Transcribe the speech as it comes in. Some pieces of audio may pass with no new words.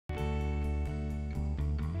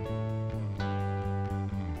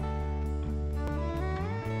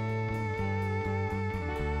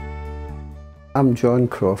I'm John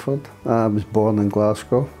Crawford. I was born in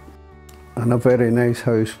Glasgow in a very nice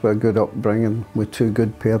house with a good upbringing with two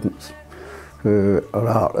good parents who are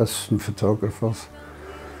artists and photographers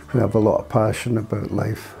who have a lot of passion about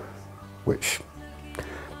life, which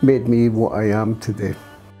made me what I am today.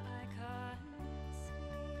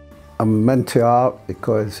 I'm into art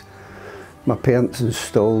because my parents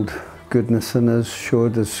instilled goodness in us,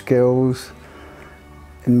 showed us skills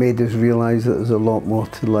and made us realise that there's a lot more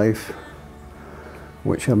to life,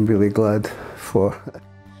 which I'm really glad for.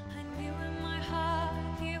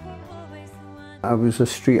 I was a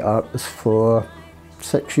street artist for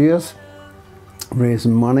 6 years,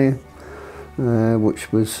 raising money,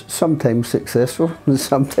 which was sometimes successful and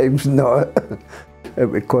sometimes not. It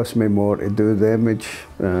would cost me more to do the image,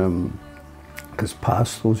 because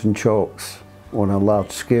pastels and chalks on a large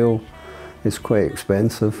scale is quite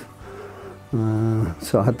expensive.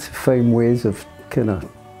 So I had to find ways of kind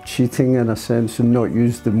of cheating in a sense and not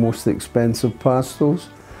use the most expensive pastels.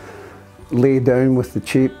 Lay down with the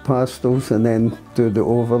cheap pastels and then do the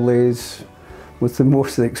overlays with the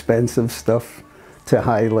most expensive stuff to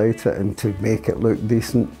highlight it and to make it look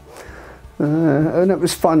decent. And it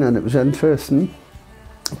was fun and it was interesting,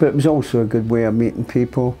 but it was also a good way of meeting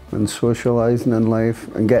people and socialising in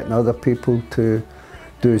life and getting other people to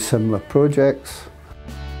do similar projects.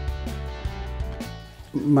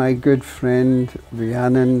 My good friend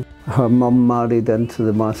Rhiannon, her mum married into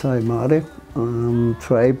the Masai Mara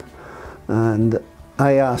tribe, and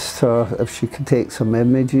I asked her if she could take some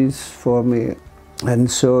images for me,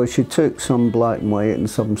 and so she took some black and white and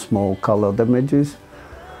some small coloured images,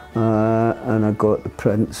 and I got the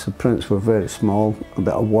prints. The prints were very small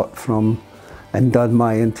that I worked from and done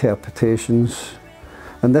my interpretations.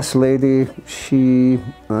 And this lady, she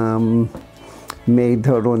made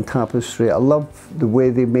her own tapestry. I love the way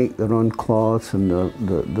they make their own cloths and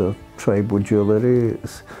the tribal jewellery.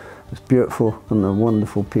 It's beautiful, and they're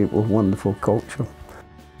wonderful people, wonderful culture.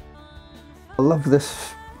 I love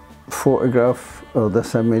this photograph or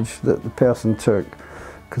this image that the person took,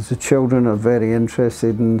 because the children are very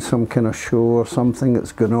interested in some kind of show or something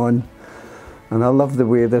that's going on. And I love the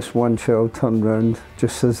way this one child turned around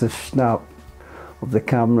just as the snap of the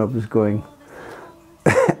camera was going.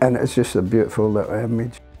 And it's just a beautiful little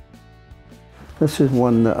image. This is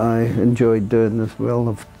one that I enjoyed doing as well,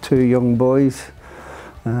 of two young boys.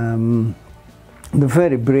 They're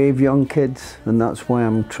very brave young kids, and that's why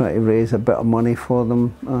I'm trying to raise a bit of money for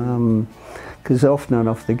them, because often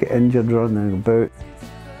enough they get injured running about.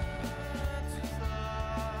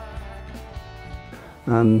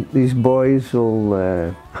 And these boys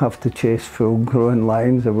will have to chase full-grown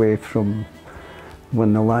lions away from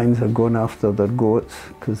when the lions are going after their goats,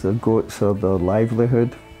 because their goats are their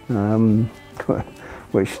livelihood,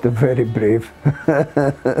 which they're very brave.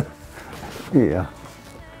 Yeah.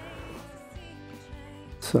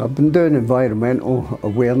 So I've been doing environmental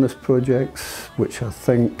awareness projects, which I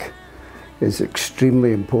think is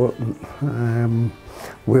extremely important.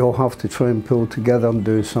 We all have to try and pull together and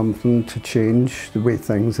do something to change the way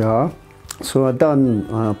things are. So I've done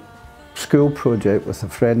a school project with a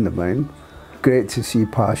friend of mine. Great to see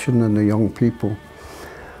passion in the young people.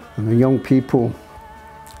 And the young people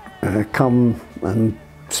come and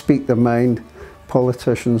speak their mind.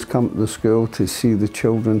 Politicians come to the school to see the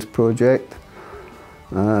children's project.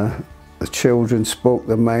 The children spoke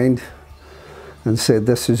their mind and said,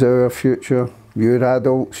 this is our future. You're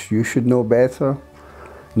adults, you should know better.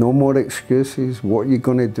 No more excuses. What are you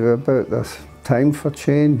going to do about this? Time for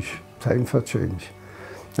change, time for change.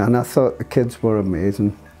 And I thought the kids were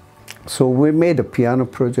amazing. So we made a piano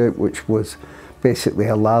project, which was basically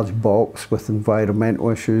a large box with environmental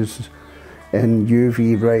issues in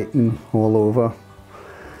UV writing all over,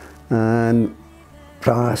 and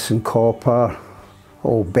brass and copper,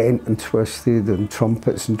 all bent and twisted, and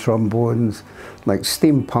trumpets and trombones, like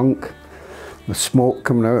steampunk, with smoke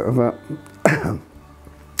coming out of it.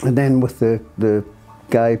 And then with the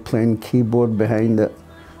guy playing keyboard behind it,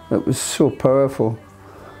 it was so powerful.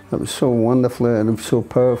 It was so wonderful, and it was so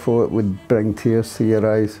powerful it would bring tears to your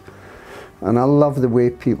eyes. And I love the way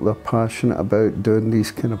people are passionate about doing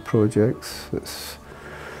these kind of projects.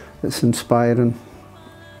 It's inspiring.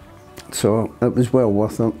 So it was well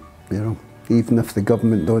worth it, you know. Even if the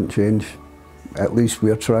government don't change, at least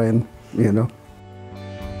we're trying, you know.